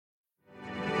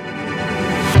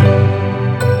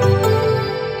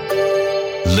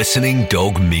Listening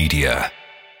Dog Media.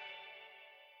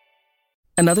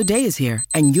 Another day is here,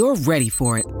 and you're ready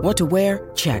for it. What to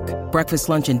wear? Check. Breakfast,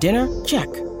 lunch, and dinner? Check.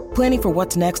 Planning for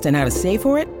what's next and how to save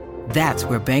for it? That's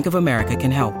where Bank of America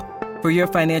can help. For your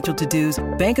financial to-dos,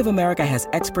 Bank of America has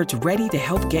experts ready to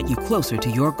help get you closer to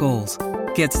your goals.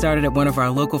 Get started at one of our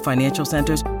local financial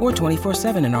centers or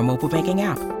 24/7 in our mobile banking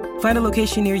app. Find a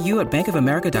location near you at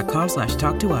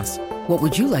bankofamerica.com/talktous. What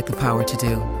would you like the power to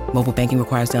do? Mobile banking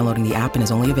requires downloading the app and is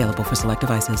only available for select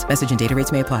devices. Message and data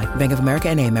rates may apply. Bank of America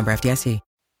N.A., member FDIC.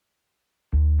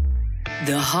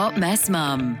 The Hot Mess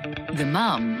Mum. The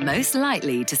mum most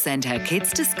likely to send her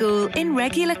kids to school in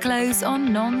regular clothes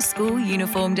on non-school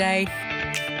uniform day.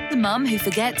 The mum who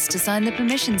forgets to sign the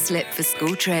permission slip for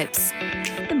school trips.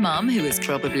 The mum who has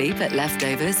probably put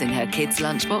leftovers in her kids'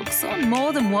 lunchbox on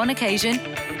more than one occasion.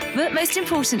 But most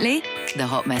importantly, the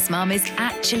Hot Mess Mum is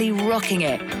actually rocking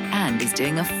it and is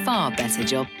doing a far better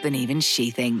job than even she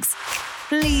thinks.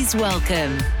 Please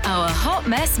welcome our Hot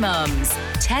Mess Mums,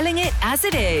 telling it as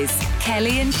it is,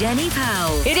 Kelly and Jenny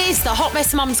Powell. It is the Hot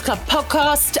Mess Mums Club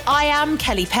podcast. I am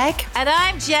Kelly Pegg. And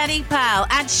I'm Jenny Powell.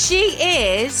 And she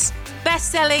is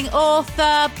best-selling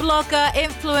author, blogger,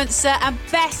 influencer, and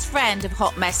best friend of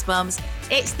Hot Mess Mums.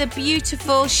 It's the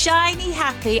beautiful, shiny,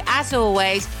 happy, as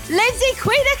always, Lynsey,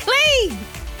 Queen of Clean.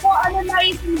 What an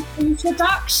amazing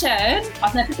introduction.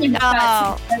 I've never seen a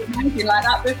person so amazing like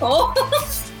that before.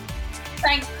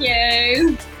 Thank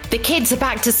you. The kids are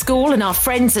back to school and our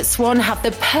friends at Swan have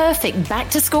the perfect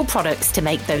back-to-school products to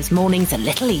make those mornings a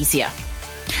little easier.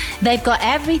 They've got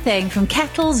everything from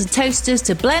kettles and toasters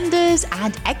to blenders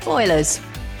and egg boilers.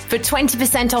 For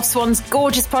 20% off Swan's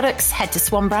gorgeous products, head to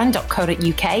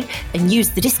swanbrand.co.uk and use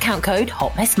the discount code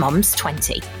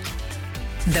HOTMESSMUMS20.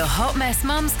 The Hot Mess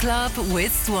Mums Club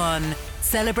with Swan.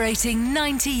 Celebrating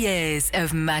 90 years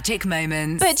of magic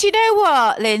moments. But you know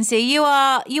what, Lynsey? You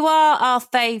are our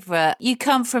favourite. You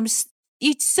come from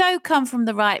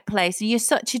the right place, and you're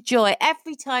such a joy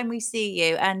every time we see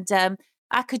you. And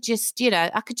I could just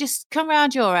come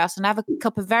around your house and have a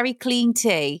cup of very clean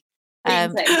tea.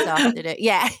 This afternoon.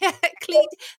 Yeah, clean.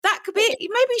 That could be. Maybe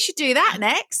you should do that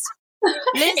next.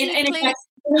 Lynsey, in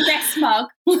a guest mug.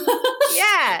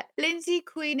 Yeah, Lynsey,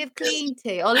 Queen of Clean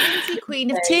Tea, or Lynsey, Queen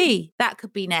of Tea. That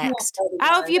could be next.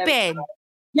 How have you been?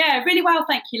 Yeah, really well,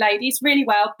 thank you, ladies. Really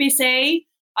well. Busy.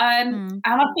 And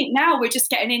I think now we're just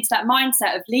getting into that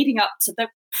mindset of leading up to the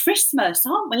Christmas,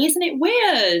 aren't we? Isn't it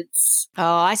weird?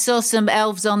 Oh, I saw some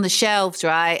elves on the shelves,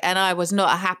 right? And I was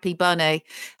not a happy bunny.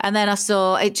 And then I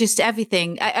saw it just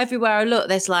everything. Everywhere I look,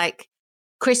 there's like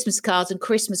Christmas cards and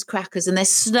Christmas crackers, and they're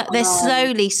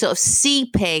slowly sort of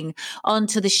seeping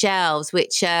onto the shelves,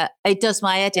 which it does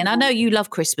my head in. I know you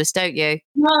love Christmas, don't you?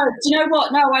 No, do you know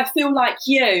what? No, I feel like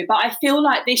you, but I feel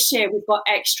like this year we've got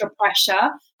extra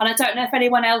pressure, and I don't know if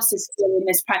anyone else is feeling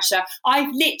this pressure.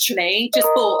 I've literally just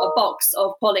bought a box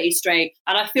of Quality Street,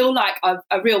 and I feel like I'm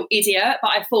a real idiot,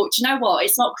 but I thought, you know what?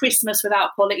 It's not Christmas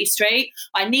without Quality Street.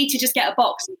 I need to just get a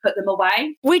box and put them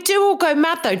away. We do all go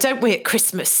mad though, don't we, at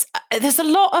Christmas? There's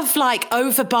a lot of like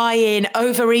overbuying,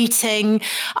 overeating.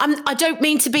 I don't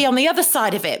mean to be on the other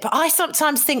side of it, but I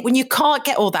sometimes think when you can't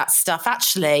get all that stuff,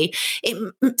 actually,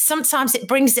 sometimes it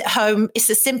brings it home. It's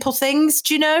the simple things,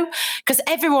 do you know? Because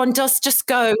everyone does just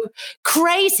go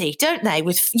crazy, don't they?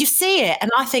 You see it,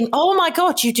 and I think, oh my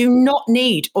God, you do not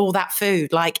need all that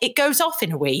food. Like, it goes off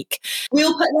in a week. We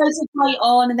all put loads of weight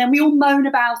on, and then we all moan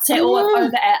about it.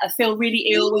 I feel really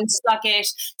ill and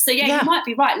sluggish. So yeah, you might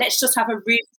be right. Let's just have a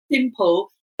really simple,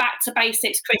 back to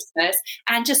basics Christmas,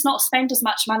 and just not spend as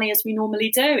much money as we normally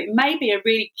do. It may be a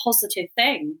really positive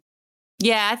thing.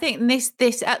 Yeah, I think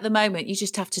this at the moment, you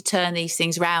just have to turn these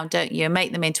things around, don't you? And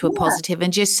make them into a positive,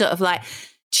 and just sort of like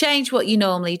change what you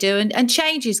normally do, and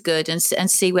change is good, and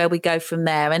see where we go from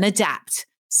there, and adapt.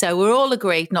 So we're all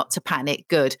agreed not to panic.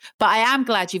 Good. But I am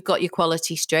glad you've got your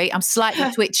Quality Street. I'm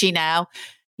slightly twitchy now.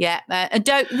 Yeah. And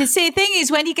the thing is,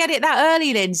 when you get it that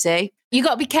early, Lynsey, you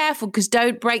got to be careful, because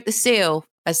don't break the seal,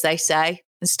 as they say,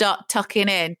 and start tucking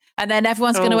in. And then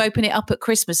everyone's going to open it up at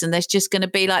Christmas, and there's just going to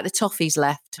be like the toffees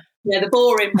left. Yeah, the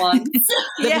boring ones.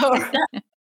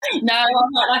 No,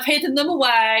 I've hidden them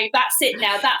away. That's it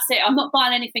now. That's it. I'm not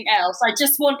buying anything else. I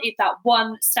just wanted that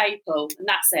one staple, and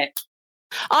that's it.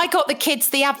 I got the kids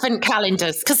the advent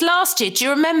calendars, because last year, do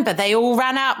you remember, they all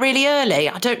ran out really early?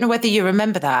 I don't know whether you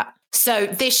remember that. So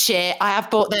this year, I have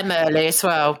bought them early as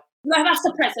well. No, that's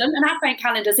a present. An advent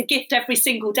calendar's a gift every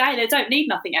single day. They don't need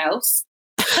nothing else.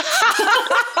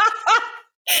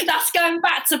 That's going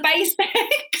back to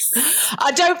basics.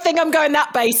 I don't think I'm going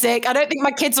that basic. I don't think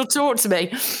my kids will talk to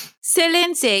me. So,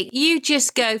 Lynsey, you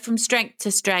just go from strength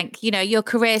to strength. You know, your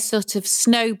career sort of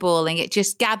snowballing. It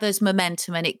just gathers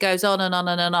momentum and it goes on and on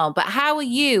and on. But how are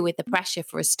you with the pressure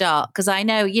for a start? Because I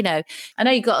know you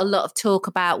got a lot of talk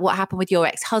about what happened with your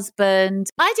ex-husband.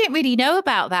 I didn't really know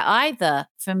about that either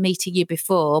from meeting you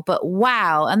before. But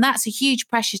wow. And that's a huge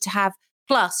pressure to have.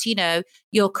 Plus,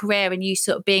 your career and you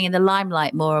sort of being in the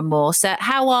limelight more and more. So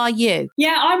how are you?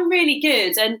 Yeah, I'm really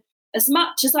good. And as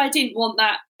much as I didn't want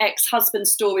that ex-husband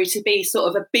story to be sort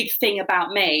of a big thing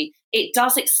about me, it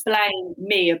does explain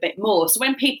me a bit more. So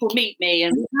when people meet me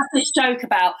and we have this joke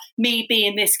about me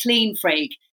being this clean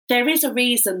freak, there is a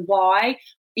reason why.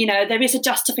 There is a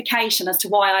justification as to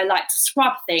why I like to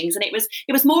scrub things. And it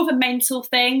was more of a mental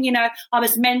thing. I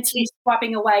was mentally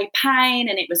scrubbing away pain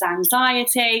and it was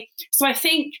anxiety. So I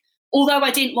think, although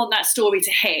I didn't want that story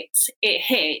to hit, it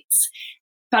hit.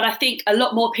 But I think a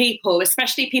lot more people,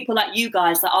 especially people like you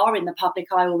guys that are in the public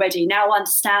eye already, now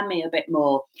understand me a bit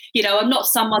more. I'm not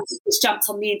someone who's jumped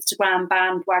on the Instagram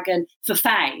bandwagon for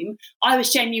fame. I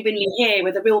was genuinely here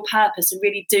with a real purpose and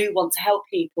really do want to help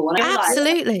people. And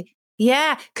Absolutely.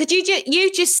 Yeah. Could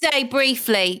you just say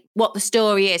briefly what the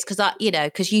story is?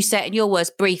 Because you said in your words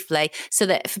briefly, so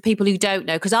that for people who don't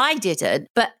know, because I didn't,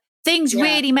 but things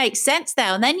really make sense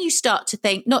now. And then you start to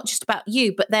think not just about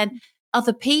you, but then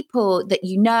other people that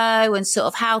you know and sort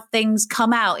of how things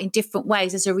come out in different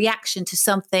ways as a reaction to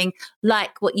something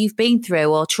like what you've been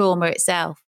through or trauma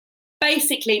itself.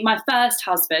 Basically, my first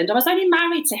husband, I was only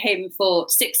married to him for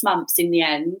 6 months in the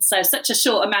end, so such a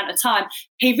short amount of time.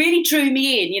 He really drew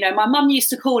me in. My mum used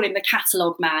to call him the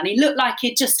catalogue man. He looked like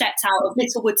he'd just stepped out of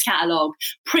Littlewood's catalogue,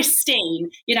 pristine,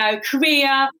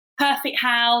 career, perfect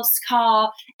house,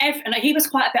 car, everything. He was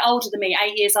quite a bit older than me,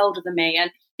 8 years older than me. And,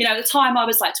 at the time I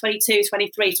was like 22,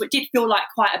 23, so it did feel like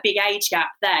quite a big age gap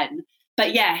then.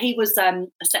 But yeah, he was a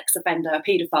sex offender, a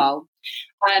paedophile.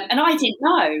 And I didn't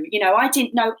know, I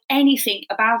didn't know anything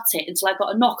about it until I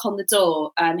got a knock on the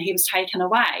door and he was taken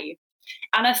away.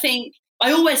 And I think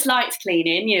I always liked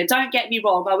cleaning, don't get me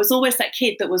wrong. I was always that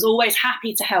kid that was always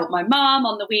happy to help my mum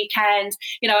on the weekend,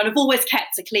 and I've always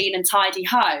kept a clean and tidy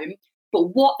home.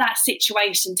 But what that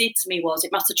situation did to me was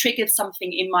it must have triggered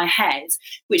something in my head,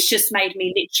 which just made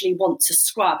me literally want to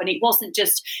scrub. And it wasn't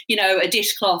just, a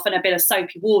dishcloth and a bit of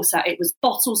soapy water. It was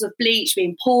bottles of bleach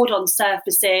being poured on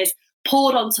surfaces,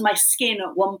 poured onto my skin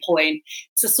at one point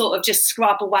to sort of just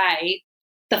scrub away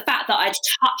the fact that I'd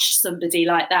touched somebody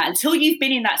like that. Until you've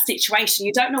been in that situation,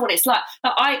 you don't know what it's like.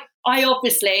 But I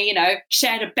obviously,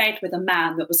 shared a bed with a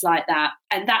man that was like that.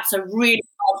 And that's a really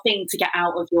hard thing to get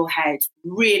out of your head.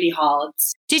 Really hard.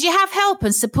 Did you have help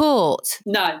and support?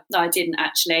 No, I didn't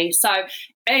actually. So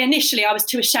initially I was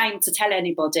too ashamed to tell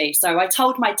anybody. So I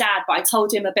told my dad, but I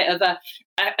told him a bit of a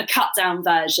cut down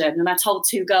version, and I told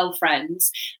 2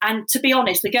 girlfriends. And to be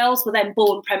honest, the girls were then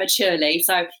born prematurely.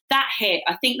 So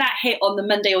I think that hit on the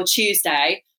Monday or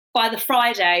Tuesday. By the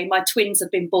Friday, my twins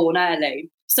had been born early.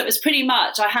 So it was pretty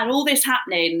much, I had all this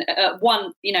happening at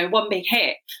one big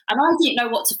hit. And I didn't know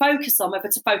what to focus on, whether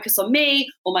to focus on me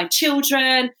or my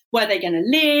children, where they're going to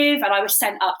live. And I was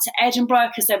sent up to Edinburgh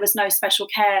because there was no special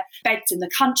care beds in the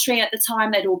country at the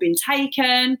time. They'd all been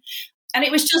taken. And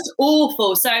it was just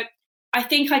awful. So I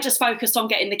think I just focused on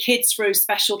getting the kids through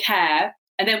special care.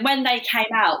 And then when they came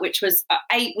out, which was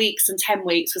 8 weeks and 10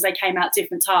 weeks, because they came out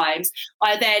different times,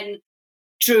 I then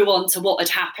drew on to what had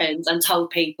happened and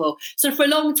told people. So for a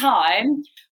long time,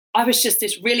 I was just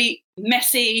this really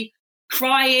messy,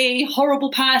 cryy,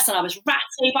 horrible person. I was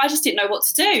ratty, but I just didn't know what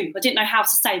to do. I didn't know how to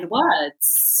say the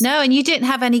words. No, and you didn't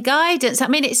have any guidance. I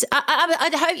mean, I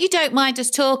hope you don't mind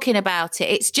us talking about it.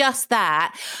 It's just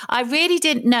that I really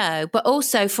didn't know, but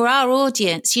also for our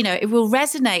audience, it will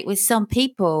resonate with some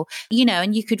people,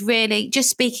 and you could really, just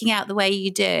speaking out the way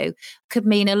you do could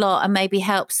mean a lot and maybe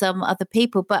help some other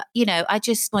people. But, I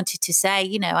just wanted to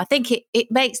say, I think it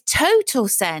makes total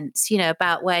sense,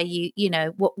 about where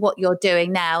what you're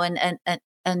doing now.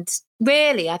 And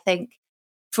really, I think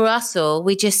for us all,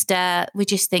 we just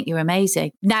think you're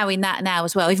amazing. Now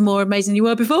as well, even more amazing than you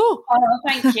were before. Oh,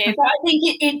 thank you. But I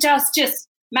think it does just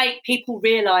make people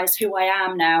realise who I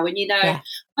am now. And,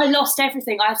 I lost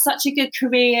everything. I had such a good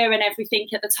career and everything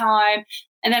at the time.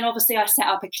 And then obviously I set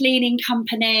up a cleaning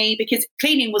company because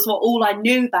cleaning was all I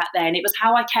knew back then. It was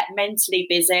how I kept mentally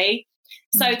busy.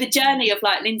 So the journey of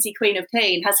like Lynsey Queen of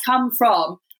Clean has come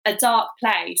from a dark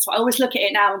place. So I always look at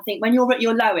it now and think when you're at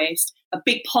your lowest, a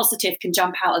big positive can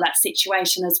jump out of that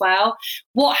situation as well.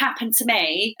 What happened to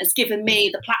me has given me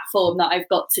the platform that I've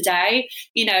got today.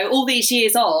 You know, all these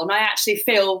years on, I actually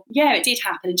feel, yeah, it did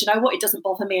happen. And do you know what? It doesn't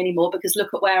bother me anymore, because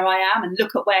look at where I am and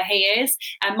look at where he is.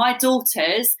 And my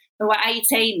daughters, who are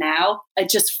 18 now, are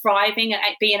just thriving at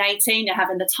being 18 and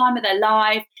having the time of their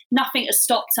life. Nothing has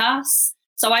stopped us.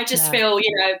 So I just feel,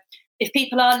 you know, if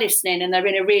people are listening and they're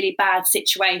in a really bad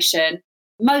situation,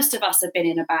 most of us have been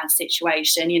in a bad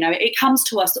situation. You know, it comes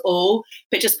to us all,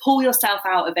 but just pull yourself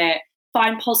out of it,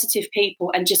 find positive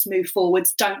people and just move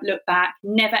forwards. Don't look back.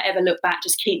 Never, ever look back.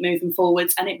 Just keep moving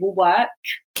forwards and it will work.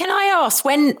 Can I ask,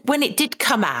 when it did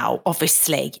come out,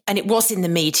 obviously, and it was in the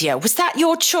media, was that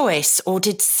your choice, or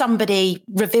did somebody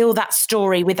reveal that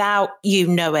story without you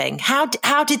knowing? How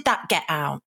did that get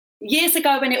out? Years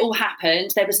ago when it all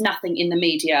happened, there was nothing in the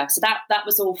media. So that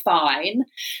was all fine.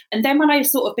 And then when I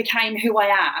sort of became who I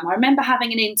am, I remember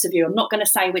having an interview. I'm not going to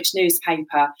say which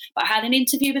newspaper, but I had an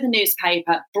interview with a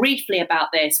newspaper briefly about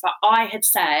this. But I had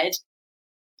said,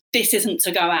 this isn't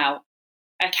to go out.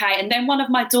 Okay. And then one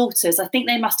of my daughters, I think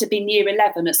they must have been year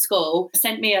 11 at school,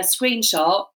 sent me a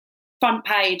screenshot, front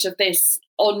page of this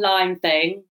online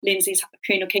thing. Lynsey's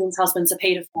Queen of King's husband's a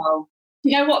paedophile.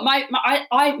 You know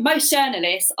what? Most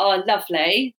journalists are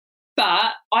lovely,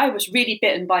 but I was really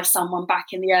bitten by someone back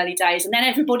in the early days, and then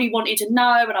everybody wanted to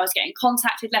know, and I was getting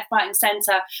contacted left, right, and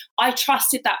centre. I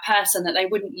trusted that person that they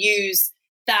wouldn't use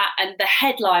that, and the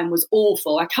headline was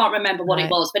awful. I can't remember what it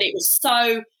was, but it was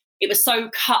so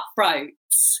cutthroat.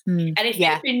 And if it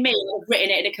had been me, I would have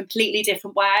written it in a completely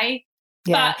different way.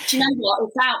 Yeah. But do you know what?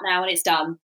 It's out now and it's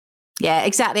done. Yeah,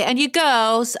 exactly. And you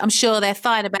girls, I'm sure they're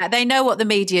fine about it. They know what the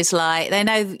media's like. They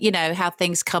know, you know, how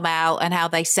things come out and how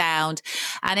they sound.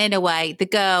 And in a way, the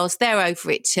girls, they're over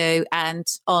it too, and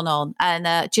on.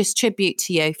 And just tribute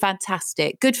to you.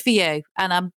 Fantastic. Good for you.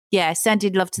 And I'm,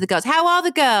 sending love to the girls. How are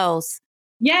the girls?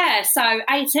 Yeah, so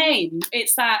 18.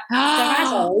 It's that they're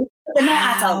adults. They're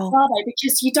not adults, are they?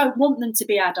 Because you don't want them to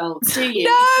be adults, do you?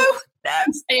 No.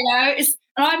 You know,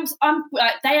 I'm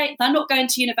they're not going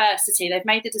to university. They've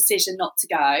made the decision not to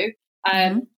go.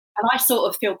 And I sort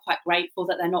of feel quite grateful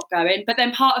that they're not going. But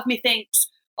then part of me thinks,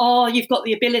 oh, you've got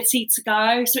the ability to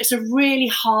go. So it's a really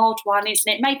hard one,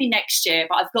 isn't it? Maybe next year,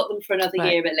 but I've got them for another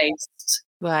year at least.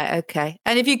 Right, okay.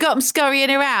 And have you got them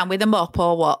scurrying around with a mop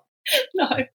or what? No,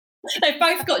 they've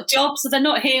both got jobs, so they're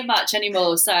not here much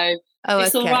anymore. So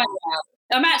it's all right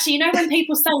now. I'm actually, you know, when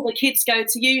people say the kids go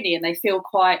to uni and they feel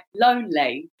quite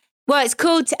lonely. Well, it's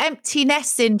called empty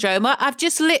nest syndrome. I've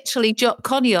just literally dropped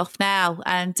Connie off now.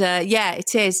 And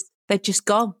it is. They're just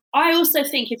gone. I also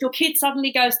think if your kid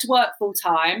suddenly goes to work full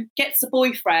time, gets a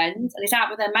boyfriend and is out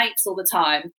with their mates all the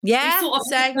time, you sort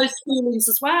of have those feelings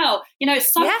as well. You know,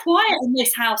 it's so quiet in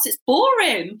this house. It's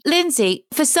boring. Lynsey,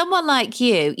 for someone like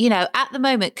you, you know, at the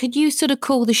moment, could you sort of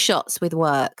call the shots with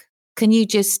work? Can you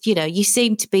just, you know, you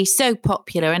seem to be so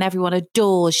popular and everyone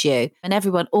adores you and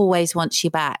everyone always wants you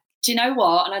back. Do you know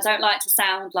what? And I don't like to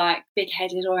sound like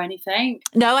big-headed or anything.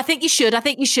 No, I think you should.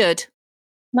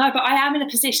 No, but I am in a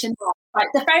position. Like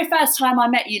the very first time I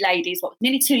met you ladies,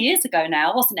 nearly 2 years ago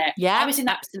now, wasn't it? Yeah. I was in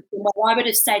that position where I would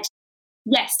have said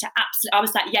yes to absolutely. I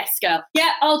was that yes girl.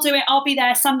 Yeah, I'll do it. I'll be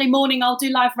there Sunday morning. I'll do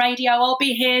live radio. I'll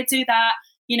be here, do that.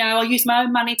 You know, I'll use my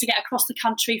own money to get across the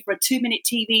country for a 2-minute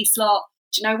TV slot.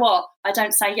 Do you know what? I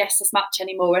don't say yes as much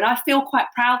anymore. And I feel quite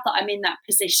proud that I'm in that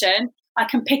position. I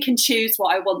can pick and choose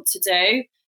what I want to do.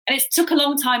 And it took a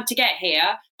long time to get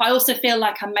here, but I also feel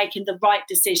like I'm making the right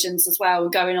decisions as well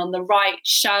and going on the right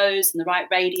shows and the right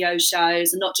radio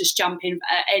shows and not just jumping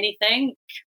at anything.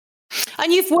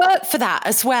 And you've worked for that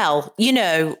as well. You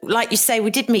know, like you say, we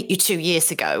did meet you 2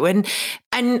 years ago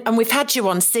and we've had you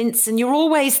on since, and you're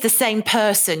always the same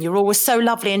person. You're always so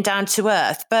lovely and down to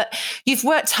earth, but you've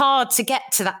worked hard to get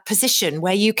to that position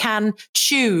where you can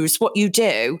choose what you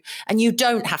do and you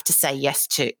don't have to say yes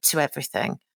to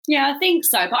everything. Yeah, I think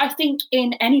so. But I think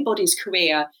in anybody's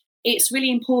career, it's really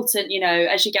important, you know,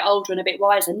 as you get older and a bit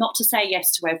wiser, not to say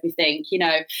yes to everything, you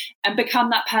know, and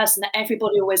become that person that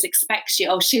everybody always expects you.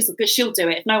 Oh, she'll do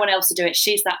it. If no one else will do it,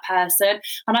 she's that person.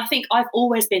 And I think I've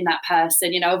always been that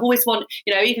person. You know, I've always wanted,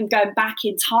 you know, even going back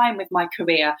in time with my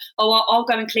career. Oh, I'll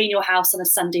go and clean your house on a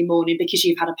Sunday morning because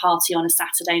you've had a party on a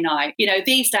Saturday night. You know,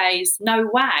 these days, no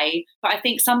way. But I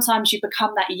think sometimes you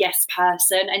become that yes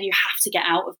person and you have to get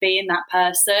out of being that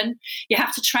person. You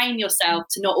have to train yourself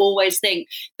to not always think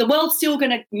the world's still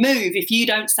going to move if you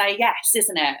don't say yes,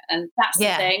 isn't it? And that's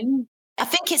the thing. I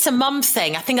think it's a mum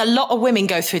thing. I think a lot of women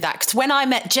go through that, because when I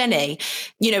met Jenny,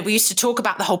 you know, we used to talk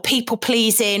about the whole people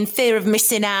pleasing, fear of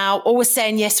missing out, always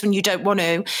saying yes when you don't want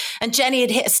to. And Jenny had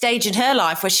hit a stage in her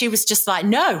life where she was just like,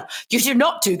 no, you do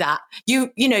not do that.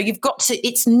 You know, you've got to,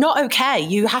 it's not okay.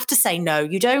 You have to say no.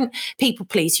 You don't people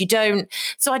please. You don't.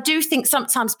 So I do think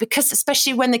sometimes, because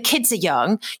especially when the kids are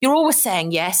young, you're always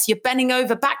saying yes. You're bending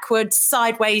over backwards,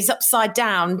 sideways, upside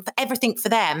down, for everything for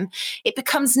them. It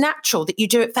becomes natural that you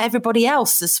do it for everybody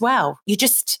else as well. You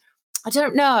just, I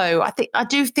don't know. I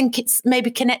do think it's maybe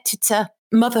connected to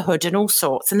motherhood and all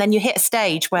sorts. And then you hit a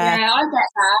stage where... Yeah, I get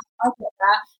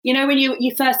that. You know, when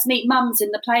you first meet mums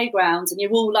in the playground and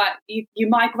you're all like, you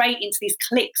migrate into these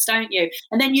cliques, don't you?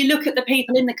 And then you look at the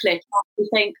people in the clique and you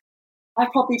think, I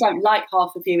probably don't like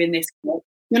half of you in this clique.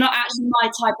 You're not actually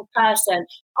my type of person.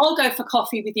 I'll go for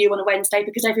coffee with you on a Wednesday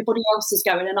because everybody else is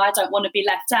going and I don't want to be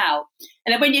left out.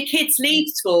 And then when your kids leave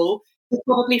school, you're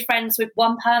probably friends with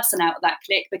one person out of that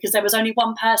clique because there was only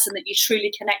one person that you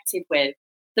truly connected with.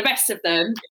 The rest of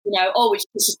them, you know, oh, this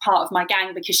is part of my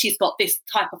gang because she's got this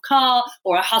type of car,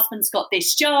 or her husband's got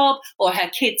this job, or her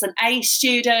kid's an A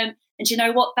student. And you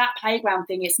know what? That playground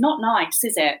thing, it's not nice,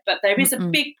 is it? But there is a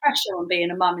big pressure on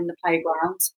being a mum in the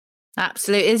playground.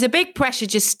 Absolutely. There's a big pressure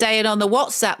just staying on the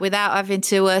WhatsApp without having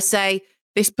to say,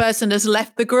 this person has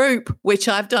left the group, which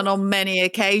I've done on many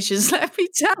occasions, let me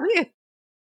tell you.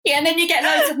 Yeah, and then you get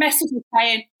loads of messages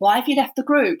saying, why have you left the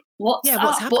group? What's up?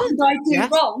 Happened? What did I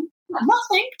do wrong?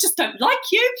 Nothing, just don't like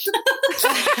you. Do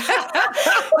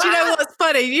you know what's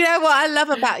funny? You know what I love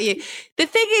about you? The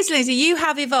thing is, Lynsey, you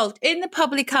have evolved in the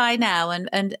public eye now,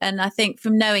 and I think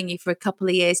from knowing you for a couple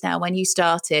of years now when you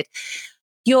started,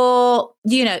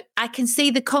 I can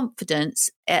see the confidence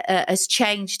has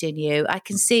changed in you. I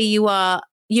can see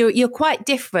you're quite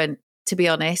different, to be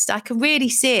honest. I can really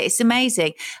see it. It's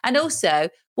amazing. And also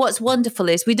what's wonderful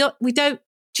is we don't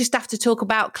just have to talk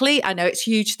about clean. I know it's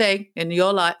a huge thing in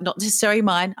your life, not necessarily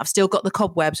mine. I've still got the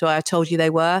cobwebs where I told you they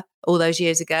were all those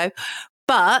years ago.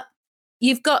 But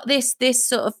you've got this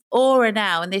sort of aura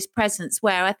now and this presence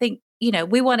where I think, you know,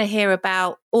 we want to hear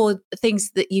about all the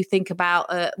things that you think about,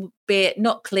 be it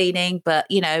not cleaning, but,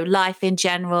 you know, life in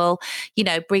general, you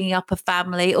know, bringing up a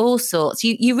family, all sorts.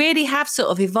 You really have sort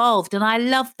of evolved. And I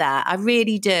love that. I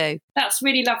really do. That's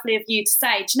really lovely of you to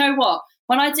say. Do you know what?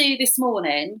 When I do this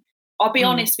morning, I'll be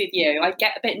honest with you, I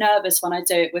get a bit nervous when I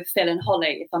do it with Phil and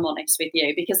Holly, if I'm honest with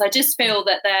you, because I just feel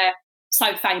that they're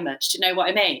so famous. Do you know what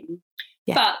I mean?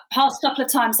 Yeah. But past couple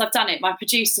of times I've done it, my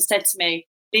producer said to me,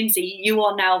 Lynsey, you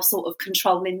are now sort of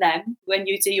controlling them when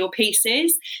you do your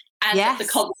pieces. And the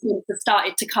confidence has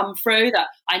started to come through that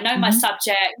I know my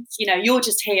subject, you know, you're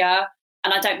just here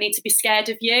and I don't need to be scared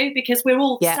of you because we're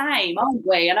all the same, aren't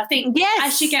we? And I think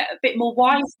as you get a bit more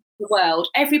wise in the world,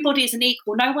 everybody's an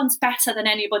equal. No one's better than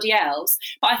anybody else.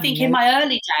 But I think in my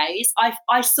early days,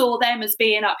 I saw them as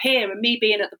being up here and me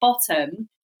being at the bottom.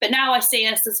 But now I see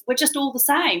us as we're just all the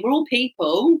same. We're all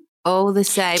people. All the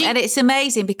same. And it's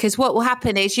amazing because what will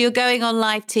happen is you're going on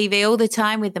live TV all the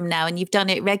time with them now and you've done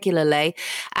it regularly.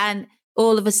 And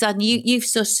all of a sudden you've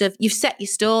set your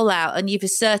stall out and you've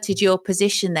asserted your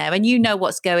position there and you know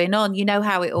what's going on. You know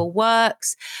how it all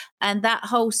works. And that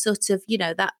whole sort of, you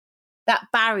know, that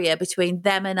barrier between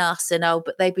them and us and,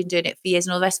 but they've been doing it for years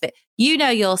and all the rest of it. You know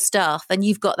your stuff and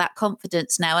you've got that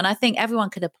confidence now. And I think everyone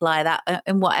can apply that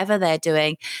in whatever they're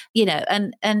doing, you know,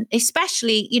 and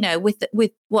especially, you know, with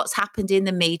what's happened in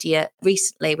the media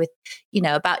recently with, you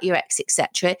know, about your ex,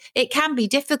 etc. It can be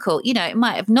difficult. You know, it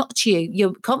might have knocked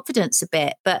your confidence a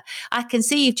bit, but I can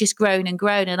see you've just grown and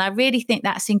grown. And I really think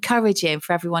that's encouraging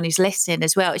for everyone who's listening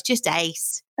as well. It's just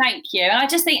ace. Thank you. And I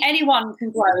just think anyone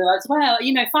can grow as well.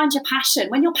 You know, find your passion.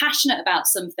 When you're passionate about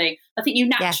something, I think you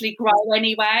naturally grow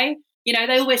anyway. You know,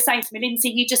 they always say to me, Lynsey,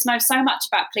 you just know so much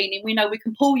about cleaning. We know we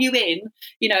can pull you in,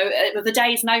 you know, with a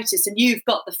day's notice and you've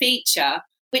got the feature,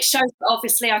 which shows that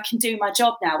obviously I can do my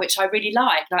job now, which I really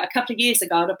like. Like a couple of years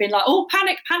ago, I'd have been like, oh,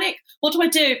 panic. What do I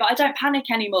do? But I don't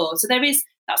panic anymore. So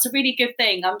that's a really good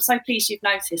thing. I'm so pleased you've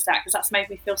noticed that because that's made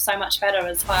me feel so much better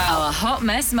as well. Our Hot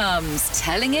Mess Mums,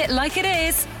 telling it like it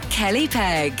is. Kelly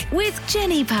Pegg with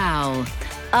Jenny Powell.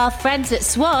 Our friends at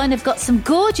Swan have got some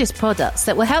gorgeous products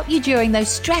that will help you during those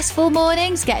stressful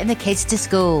mornings getting the kids to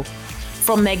school.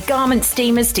 From their garment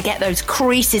steamers to get those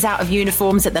creases out of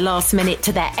uniforms at the last minute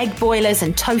to their egg boilers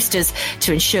and toasters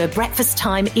to ensure breakfast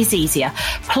time is easier.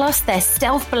 Plus, their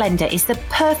Stealth Blender is the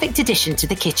perfect addition to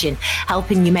the kitchen,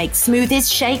 helping you make smoothies,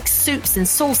 shakes, soups and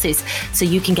sauces so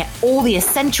you can get all the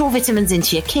essential vitamins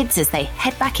into your kids as they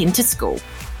head back into school.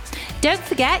 Don't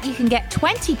forget, you can get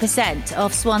 20%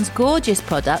 off Swan's gorgeous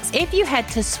products if you head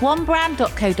to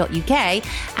swanbrand.co.uk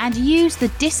and use the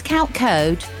discount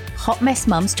code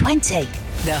HOTMESSMUMS20.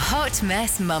 The Hot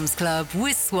Mess Mums Club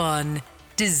with Swan.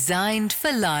 Designed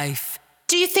for life.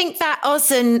 Do you think that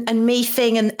us and me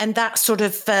thing and that sort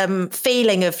of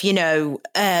feeling of,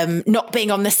 not being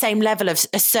on the same level as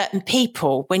certain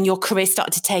people when your career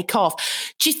started to take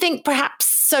off, do you think perhaps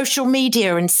social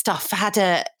media and stuff had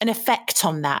an effect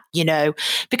on that,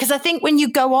 Because I think when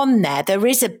you go on there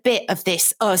is a bit of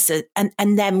this us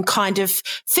and them kind of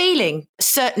feeling,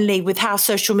 certainly with how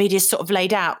social media is sort of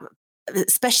laid out,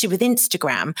 especially with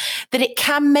Instagram, that it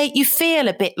can make you feel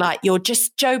a bit like you're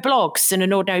just Joe Blogs and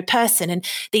an ordinary person and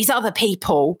these other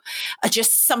people are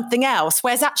just something else.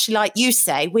 Whereas actually, like you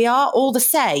say, we are all the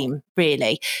same,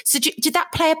 really. So did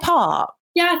that play a part?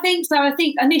 Yeah, I think so. I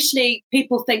think initially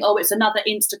people think, oh, it's another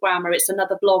Instagrammer, it's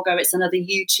another blogger, it's another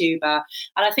YouTuber.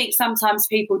 And I think sometimes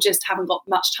people just haven't got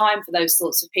much time for those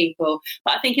sorts of people.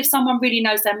 But I think if someone really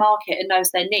knows their market and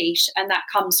knows their niche and that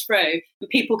comes through and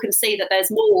people can see that there's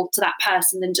more to that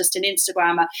person than just an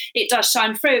Instagrammer, it does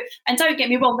shine through. And don't get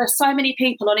me wrong, there's so many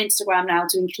people on Instagram now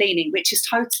doing cleaning, which is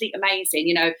totally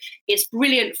amazing. It's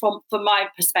brilliant from my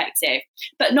perspective.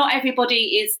 But not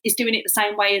everybody is doing it the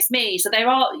same way as me. So we're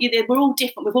all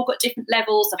different. We've all got different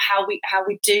levels of how we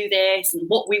do this and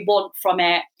what we want from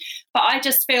it. But I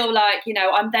just feel like,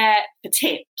 I'm there for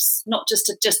tips, not just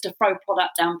to throw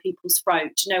product down people's throat.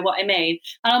 Do you know what I mean?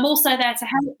 And I'm also there to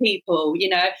help people.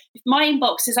 If my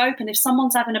inbox is open, if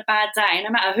someone's having a bad day, no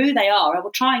matter who they are, I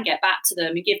will try and get back to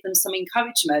them and give them some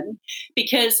encouragement,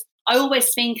 because I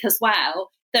always think as well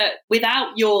that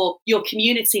without your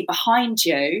community behind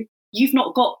you, you've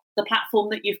not got the platform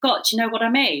that you've got. Do you know what I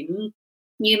mean?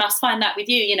 You must find that with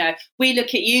you. We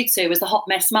look at you two as the hot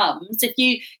mess mums.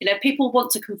 If people want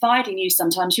to confide in you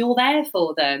sometimes, you're there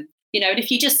for them. And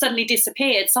if you just suddenly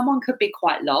disappeared, someone could be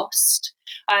quite lost.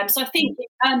 So I think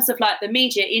in terms of like the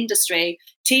media industry,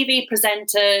 TV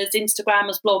presenters,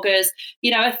 Instagrammers, bloggers,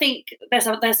 I think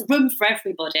there's room for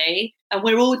everybody and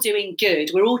we're all doing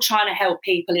good. We're all trying to help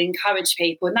people and encourage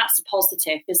people, and that's a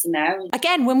positive, isn't it?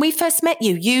 Again, when we first met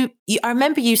you I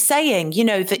remember you saying,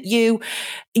 that you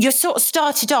sort of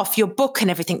started off your book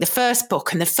and everything, the first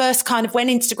book and the first kind of when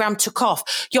Instagram took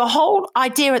off, your whole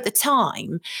idea at the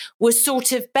time was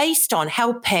sort of based on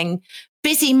helping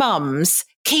busy mums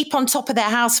keep on top of their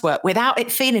housework without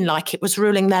it feeling like it was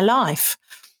ruling their life.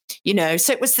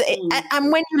 So it was,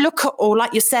 and when you look at all,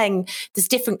 like you're saying, there's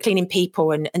different cleaning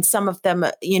people and some of them,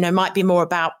 might be more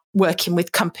about working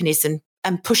with companies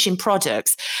and pushing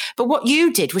products. But what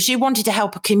you did was you wanted to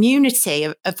help a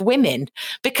community of women,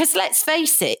 because let's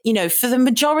face it, for the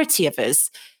majority of us,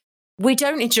 we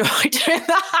don't enjoy doing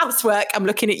the housework. I'm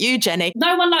looking at you, Jenny.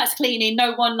 No one likes cleaning.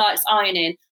 No one likes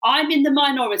ironing. I'm in the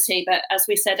minority, but as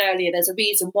we said earlier, there's a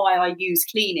reason why I use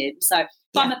cleaning. So if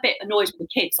I'm a bit annoyed with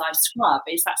the kids, I scrub.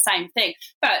 It's that same thing.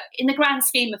 But in the grand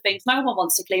scheme of things, no one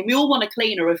wants to clean. We all want a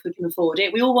cleaner if we can afford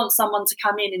it. We all want someone to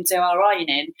come in and do our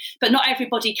ironing, but not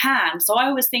everybody can. So I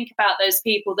always think about those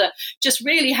people that just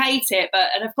really hate it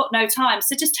and have got no time.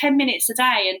 So just 10 minutes a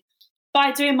day. And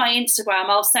by doing my Instagram,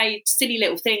 I'll say silly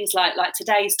little things like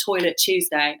today's Toilet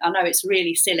Tuesday. I know it's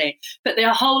really silly, but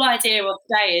the whole idea of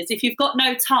today is if you've got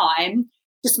no time,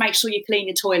 just make sure you clean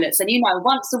your toilets. And,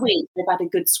 once a week, they've had a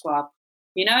good scrub,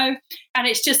 and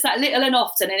it's just that little and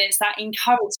often, and it's that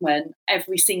encouragement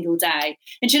every single day.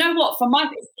 And you know what?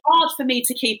 It's hard for me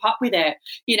to keep up with it,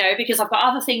 because I've got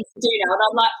other things to do now. And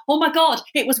I'm like, oh my God,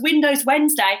 it was Windows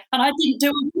Wednesday and I didn't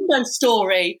do a Windows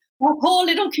story. My poor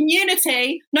little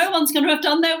community, no one's going to have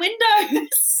done their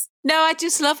windows. No, I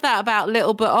just love that about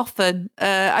little but often.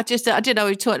 I didn't know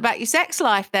we were talking about your sex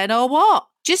life then or what.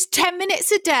 Just 10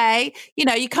 minutes a day.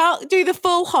 You can't do the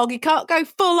full hog. You can't go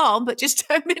full on, but just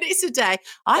 10 minutes a day.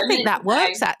 I think that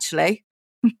works, actually.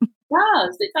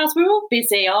 It does. We're all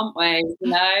busy, aren't we?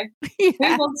 Yeah.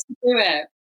 Who wants to do it?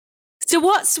 So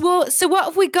what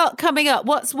have we got coming up?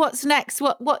 What's next?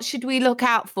 What should we look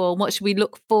out for? And what should we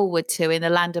look forward to in the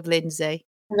land of Lynsey?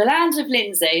 In the land of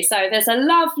Lynsey, so there's a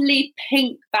lovely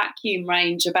pink vacuum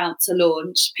range about to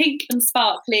launch, pink and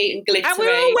sparkly and glittery. And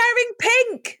we're all wearing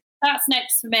pink. That's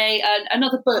next for me.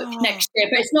 Another book next year,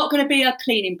 but it's not going to be a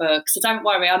cleaning book, so don't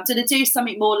worry. I'm going to do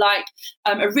something more like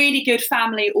a really good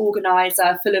family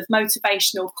organizer full of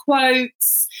motivational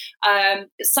quotes,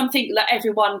 something that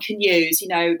everyone can use,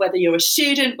 whether you're a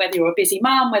student, whether you're a busy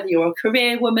mum, whether you're a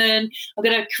career woman. I'm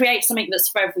going to create something that's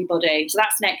for everybody. So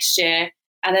that's next year.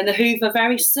 And then the Hoover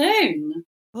very soon.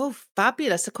 Oh,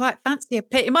 fabulous. I quite fancy a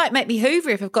pink. It might make me hoover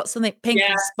if I've got something pink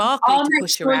and sparkly I'll to make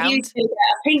push sure around. you get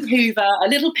a pink hoover, a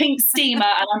little pink steamer,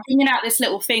 and I'm bringing out this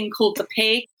little thing called the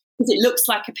pig, because it looks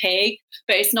like a pig,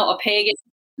 but it's not a pig. It's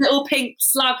a little pink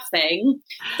slug thing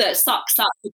that sucks up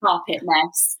the carpet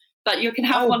mess. But you can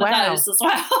have one of those as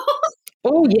well.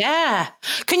 Oh, yeah.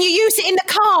 Can you use it in the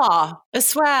car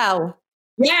as well?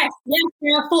 Yes,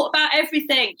 I thought about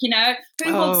everything,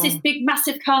 Who wants this big,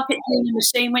 massive carpet cleaning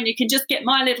machine when you can just get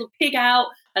my little pig out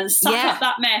and suck up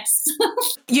that mess?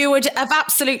 You would have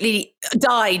absolutely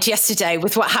died yesterday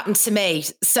with what happened to me.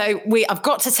 So I've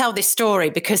got to tell this story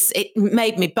because it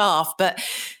made me barf, but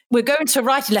we're going to a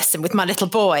writing lesson with my little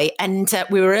boy, and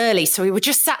we were early. So we were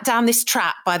just sat down this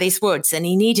track by these woods, and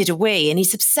he needed a wee, and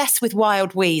he's obsessed with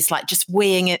wild wees, like just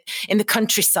weeing it in the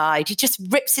countryside. He just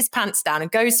rips his pants down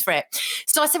and goes for it.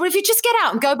 So I said, well, if you just get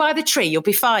out and go by the tree, you'll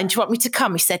be fine. Do you want me to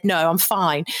come? He said, no, I'm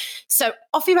fine. So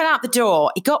off he went out the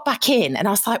door. He got back in, and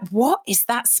I was like, what is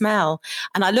that smell?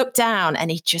 And I looked down, and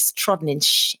he just trodden in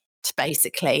shit,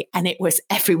 basically, and it was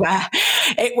everywhere.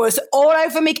 It was all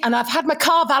over me, and I've had my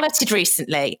car valeted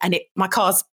recently, and my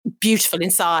car's beautiful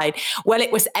inside. Well,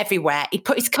 it was everywhere. He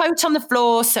put his coat on the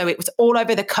floor, so it was all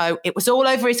over the coat. It was all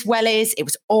over his wellies. It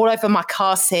was all over my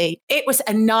car seat. It was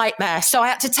a nightmare. So I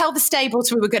had to tell the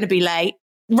stables we were going to be late.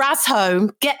 Raz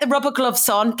home, get the rubber gloves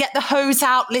on, get the hose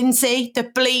out, Lynsey, the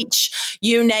bleach,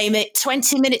 you name it.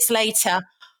 20 minutes later,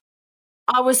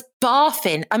 I was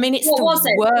barfing. I mean, it's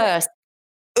the worst.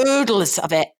 Oodles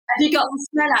of it. Have you got the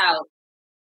smell out?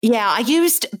 Yeah, I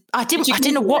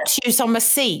didn't know what to use on my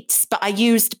seats, but I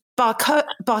used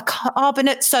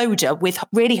bicarbonate soda with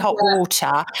really hot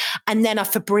water, and then I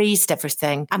Febrezed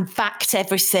everything and vacked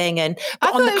everything. And I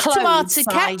on thought it was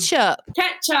tomato ketchup.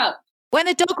 Ketchup. When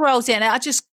the dog rolls in, I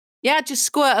just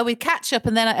squirt her with ketchup,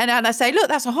 and then I say, look,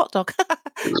 that's a hot dog.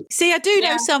 See, I do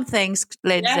know some things,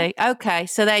 Lynsey. Yeah. Okay,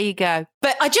 so there you go.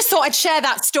 But I just thought I'd share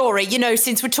that story,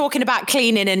 since we're talking about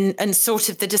cleaning and sort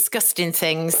of the disgusting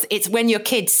things. It's when your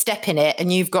kids step in it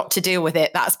and you've got to deal with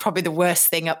it. That's probably the worst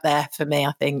thing up there for me,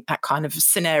 I think, that kind of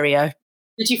scenario.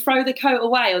 Did you throw the coat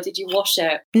away or did you wash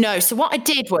it? No. So what I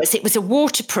did was, it was a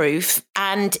waterproof,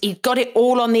 and he got it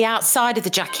all on the outside of the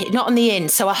jacket, not on the in.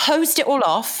 So I hosed it all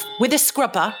off with a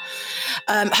scrubber,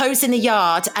 hose in the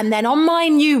yard. And then on my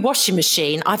new washing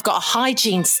machine, I've got a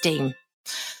hygiene steam.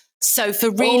 So for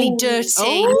really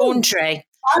dirty laundry.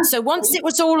 So once it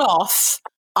was all off,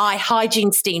 I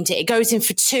hygiene steamed it. It goes in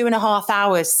for 2.5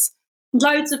 hours.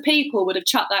 Loads of people would have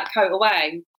chucked that coat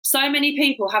away. So many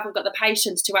people haven't got the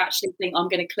patience to actually think, I'm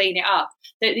going to clean it up.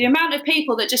 The amount of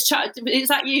people that just chuck, is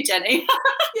that you, Jenny?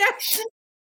 Yes.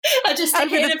 I just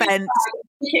stick it in the bin.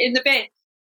 Stick it in the bin.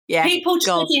 Yeah. People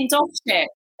trod in dog shit.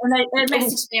 And they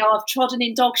message me, I've trodden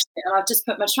in dog shit and I've just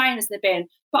put my trainers in the bin.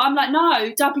 But I'm like,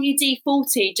 no,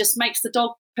 WD-40 just makes the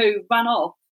dog poo run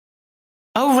off.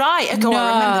 Oh, right. I remember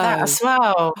that as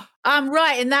well. I'm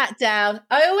writing that down.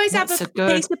 I always have a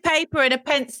piece of paper and a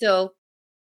pencil.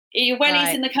 He's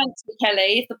in the country,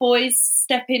 Kelly. If the boys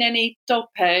step in any dog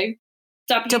poo,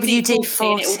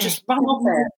 WD-40, it will just run off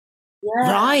it.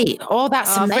 Yeah. Right. Oh,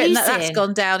 that's amazing. That's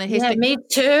gone down in history. Yeah, me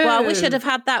too. Well, we should have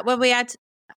had that when we had...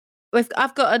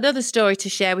 I've got another story to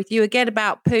share with you again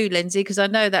about poo, Lynsey, because I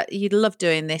know that you'd love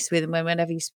doing this with him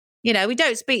whenever we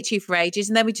don't speak to you for ages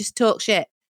and then we just talk shit.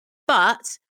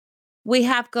 But we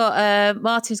have got,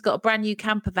 Martin's got a brand new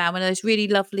camper van, one of those really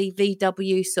lovely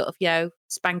VW sort of,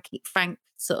 spanky, frank,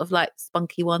 sort of like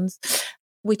spunky ones.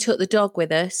 We took the dog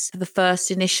with us for the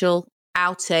first initial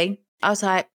outing. I was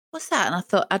like, what's that? And I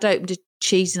thought, I'd opened a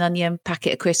cheese and onion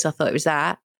packet of crisps. I thought it was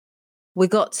that. We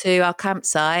got to our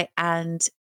campsite and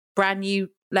brand new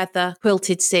leather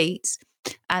quilted seats,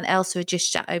 and Elsa had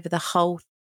just sat over the whole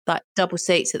double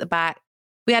seats at the back.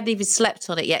 We hadn't even slept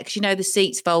on it yet because the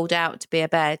seats fold out to be a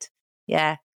bed.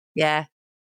 Yeah.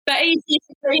 But easy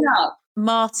to clean up.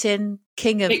 Martin,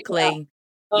 king of clean.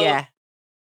 Yeah.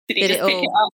 Did he just pick it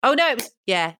up? Oh no,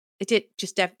 it did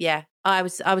just I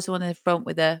was the one in the front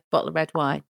with a bottle of red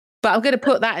wine. But I'm going to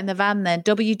put that in the van then,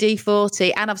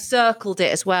 WD-40, and I've circled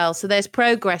it as well. So there's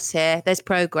progress here. There's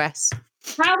progress.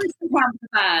 How is the camper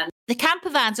van? The camper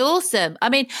van's awesome. I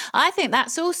mean, I think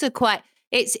that's also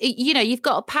you've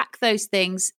got to pack those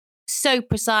things so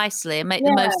precisely and make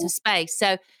the most of space.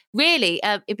 So really,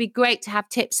 it'd be great to have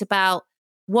tips about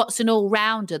what's an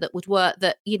all-rounder that would work,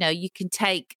 that, you can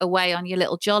take away on your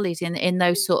little jollies in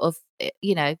those sort of,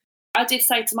 I did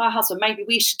say to my husband, maybe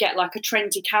we should get like a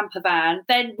trendy camper van.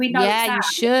 Then we know you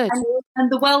should.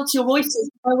 And the world's your oyster.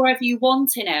 Go wherever you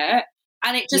want in it.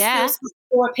 And it just feels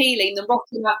more appealing than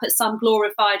rocking up at some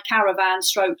glorified caravan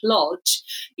stroke lodge,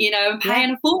 and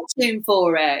paying a fortune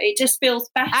for it. It just feels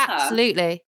better.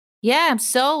 Absolutely. Yeah, I'm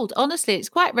sold. Honestly, it's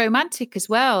quite romantic as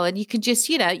well. And you can just,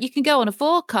 you can go on a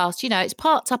forecast, it's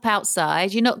parked up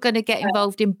outside. You're not going to get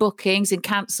involved in bookings and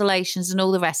cancellations and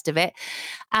all the rest of it.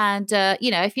 And,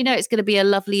 if it's going to be a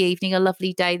lovely evening, a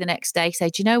lovely day the next day, say,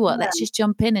 do you know what? Let's just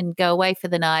jump in and go away for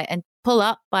the night and pull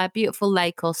up by a beautiful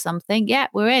lake or something. Yeah,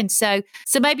 we're in. So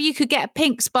maybe you could get a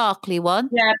pink sparkly one.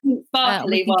 Yeah, pink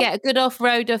sparkly one. We can get a good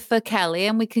off-roader for Kelly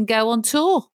and we can go on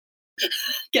tour.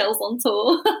 Girls on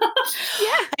tour.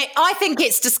 Yeah. I think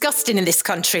it's disgusting in this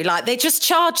country. Like, they just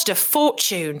charged a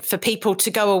fortune for people to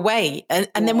go away. And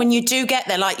then when you do get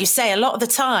there, like you say, a lot of the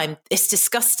time it's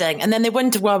disgusting. And then they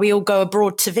wonder why we all go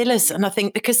abroad to villas. And I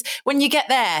think because when you get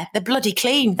there, they're bloody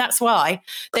clean. That's why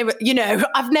they were,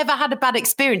 I've never had a bad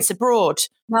experience abroad.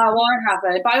 No, I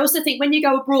haven't. But I also think when you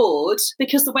go abroad,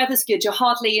 because the weather's good, you're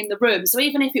hardly in the room. So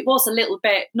even if it was a little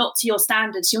bit not to your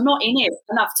standards, you're not in it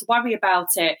enough to worry about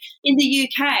it. In the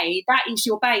UK, that is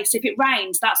your base. If it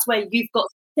rains, that's where you've got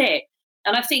to sit.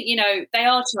 And I think, they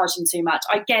are charging too much.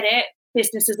 I get it.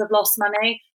 Businesses have lost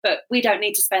money, but we don't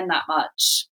need to spend that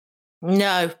much.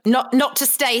 No, not to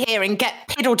stay here and get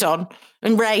piddled on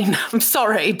and rain. I'm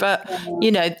sorry, but,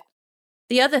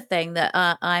 The other thing that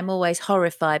I'm always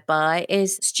horrified by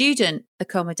is student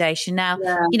accommodation. Now,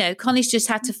 Connie's just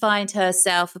had to find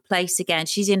herself a place again.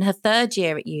 She's in her third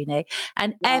year at uni.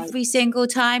 And every single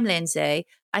time, Lynsey,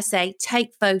 I say,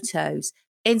 take photos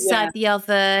inside the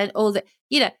oven, all the,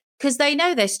 because they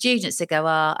know they're students that go,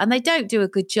 and they don't do a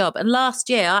good job. And last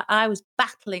year I was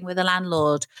battling with a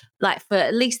landlord like for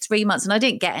at least 3 months and I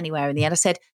didn't get anywhere in the end. I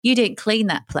said, you didn't clean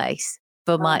that place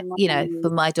for my, for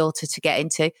my daughter to get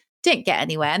into. Didn't get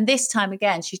anywhere. And this time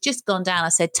again, she's just gone down. I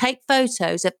said, take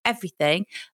photos of everything.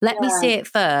 Let me see it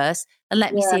first and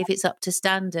let me see if it's up to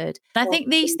standard. And I think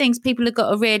these things people have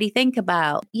got to really think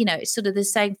about. It's sort of the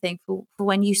same thing for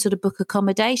when you sort of book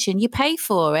accommodation. You pay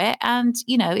for it and,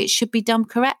 it should be done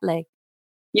correctly.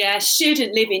 Yeah,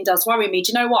 student living does worry me.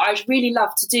 Do you know what? I'd really love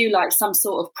to do like some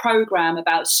sort of program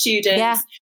about students,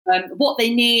 what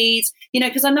they need,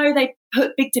 because I know they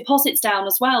put big deposits down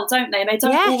as well, don't they? And they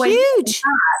don't always huge.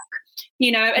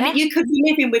 And you could be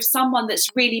living with someone that's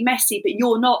really messy, but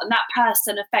you're not, and that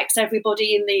person affects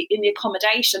everybody in the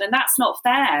accommodation, and that's not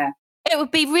fair. It would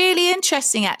be really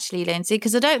interesting, actually, Lynsey,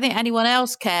 because I don't think anyone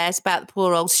else cares about the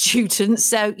poor old students.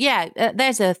 So,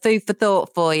 there's a food for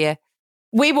thought for you.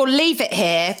 We will leave it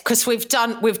here because we've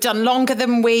done longer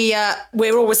than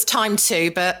we're always timed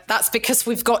to, but that's because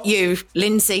we've got you,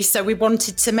 Lynsey. So we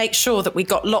wanted to make sure that we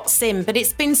got lots in. But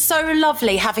it's been so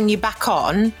lovely having you back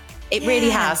on. It really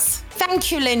has.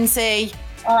 Thank you, Lynsey.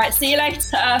 All right, see you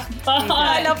later. Bye.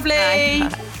 Bye, lovely. Bye.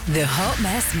 The Hot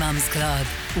Mess Mums Club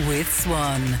with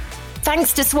Swan.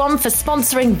 Thanks to Swan for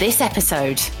sponsoring this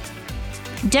episode.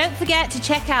 Don't forget to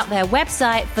check out their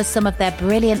website for some of their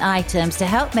brilliant items to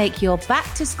help make your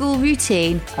back-to-school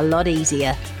routine a lot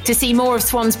easier. To see more of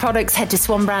Swan's products, head to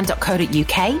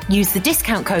swanbrand.co.uk. Use the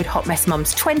discount code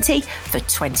HOTMessMums20 for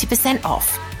 20%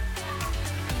 off.